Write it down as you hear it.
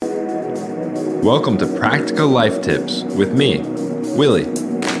Welcome to Practical Life Tips with me, Willie.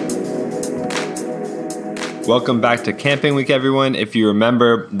 Welcome back to Camping Week, everyone. If you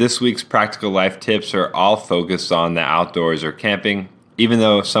remember, this week's Practical Life Tips are all focused on the outdoors or camping, even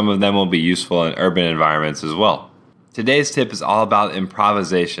though some of them will be useful in urban environments as well. Today's tip is all about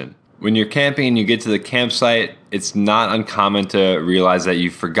improvisation. When you're camping and you get to the campsite, it's not uncommon to realize that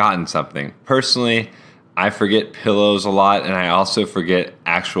you've forgotten something. Personally, I forget pillows a lot, and I also forget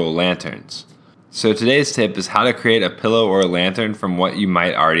actual lanterns. So today's tip is how to create a pillow or a lantern from what you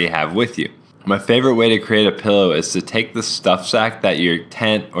might already have with you. My favorite way to create a pillow is to take the stuff sack that your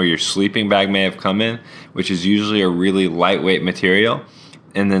tent or your sleeping bag may have come in, which is usually a really lightweight material,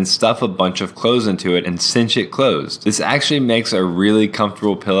 and then stuff a bunch of clothes into it and cinch it closed. This actually makes a really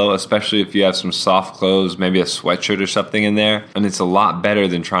comfortable pillow, especially if you have some soft clothes, maybe a sweatshirt or something in there, and it's a lot better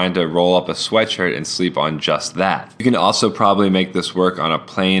than trying to roll up a sweatshirt and sleep on just that. You can also probably make this work on a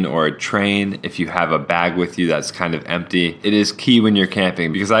plane or a train if you have a bag with you that's kind of empty. It is key when you're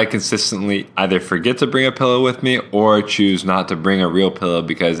camping because I consistently either forget to bring a pillow with me or choose not to bring a real pillow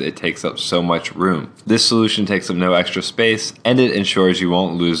because it takes up so much room. This solution takes up no extra space and it ensures you won't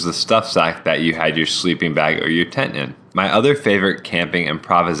lose the stuff sack that you had your sleeping bag or your tent in. My other favorite camping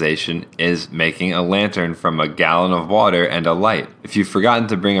improvisation is making a lantern from a gallon of water and a light. If you've forgotten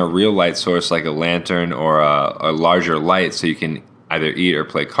to bring a real light source like a lantern or a larger light so you can either eat or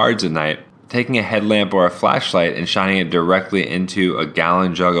play cards at night, taking a headlamp or a flashlight and shining it directly into a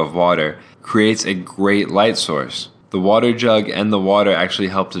gallon jug of water creates a great light source. The water jug and the water actually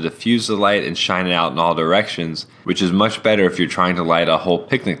help to diffuse the light and shine it out in all directions, which is much better if you're trying to light a whole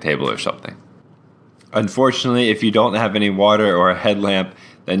picnic table or something. Unfortunately, if you don't have any water or a headlamp,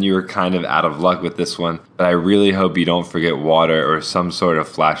 then you are kind of out of luck with this one, but I really hope you don't forget water or some sort of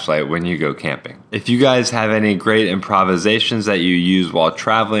flashlight when you go camping. If you guys have any great improvisations that you use while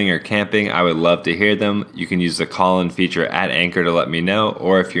traveling or camping, I would love to hear them. You can use the call-in feature at Anchor to let me know,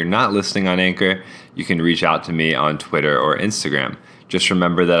 or if you're not listening on Anchor, you can reach out to me on Twitter or Instagram. Just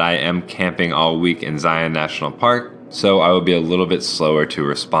remember that I am camping all week in Zion National Park, so I will be a little bit slower to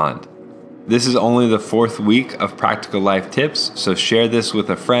respond. This is only the 4th week of Practical Life Tips, so share this with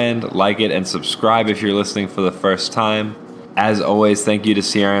a friend, like it, and subscribe if you're listening for the first time. As always, thank you to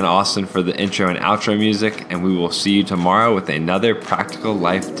Sierra and Austin for the intro and outro music, and we will see you tomorrow with another Practical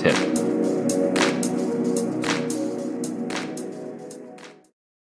Life Tip.